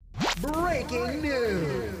Breaking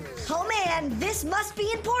news. Oh man, this must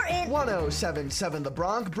be important. 1077 The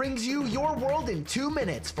Bronc brings you your world in 2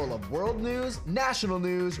 minutes, full of world news, national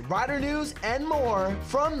news, rider news, and more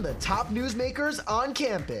from the top newsmakers on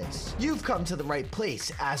campus. You've come to the right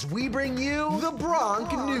place as we bring you the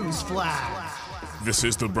Bronc News Flash. This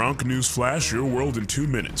is the Bronc News Flash, your world in 2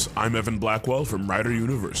 minutes. I'm Evan Blackwell from Rider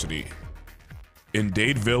University. In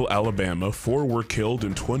Dadeville, Alabama, 4 were killed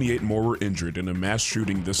and 28 more were injured in a mass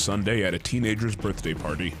shooting this Sunday at a teenager's birthday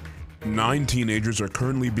party. 9 teenagers are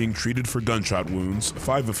currently being treated for gunshot wounds,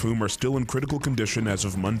 5 of whom are still in critical condition as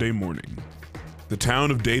of Monday morning. The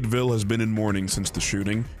town of Dadeville has been in mourning since the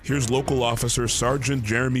shooting. Here's local officer Sergeant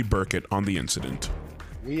Jeremy Burkett on the incident.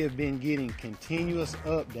 We have been getting continuous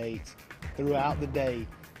updates throughout the day,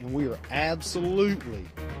 and we are absolutely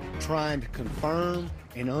trying to confirm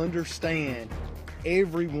and understand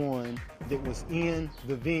everyone that was in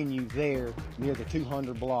the venue there near the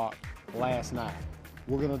 200 block last night.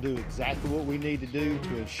 We're going to do exactly what we need to do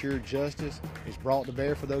to ensure justice is brought to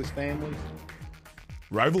bear for those families.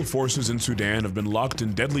 Rival forces in Sudan have been locked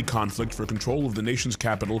in deadly conflict for control of the nation's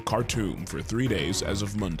capital, Khartoum, for 3 days as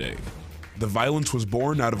of Monday. The violence was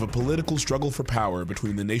born out of a political struggle for power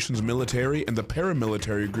between the nation's military and the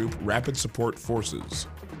paramilitary group Rapid Support Forces.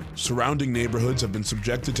 Surrounding neighborhoods have been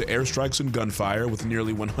subjected to airstrikes and gunfire, with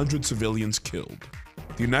nearly 100 civilians killed.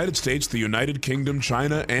 The United States, the United Kingdom,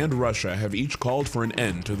 China, and Russia have each called for an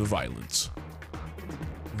end to the violence.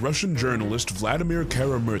 Russian journalist Vladimir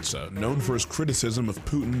Kara-Murza, known for his criticism of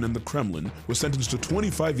Putin and the Kremlin, was sentenced to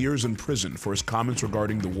 25 years in prison for his comments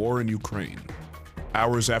regarding the war in Ukraine.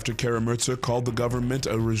 Hours after Kara-Murza called the government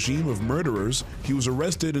a regime of murderers, he was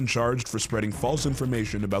arrested and charged for spreading false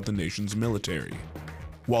information about the nation's military.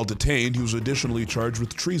 While detained, he was additionally charged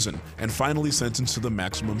with treason and finally sentenced to the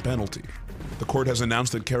maximum penalty. The court has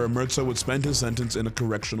announced that Kara-Murza would spend his sentence in a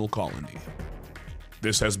correctional colony.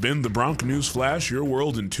 This has been the Bronc News Flash, your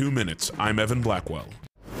world in 2 minutes. I'm Evan Blackwell.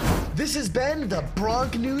 This has been the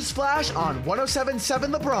Bronc News Flash on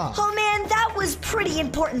 1077 The Bronc. Oh man, that was pretty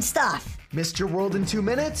important stuff. Missed your world in 2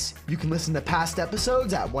 minutes? You can listen to past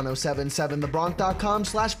episodes at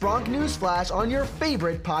 1077thebronc.com/Bronc News Flash on your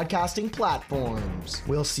favorite podcasting platforms.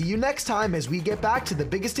 We'll see you next time as we get back to the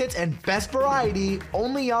biggest hits and best variety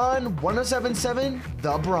only on 1077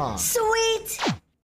 The Bronc. Sweet.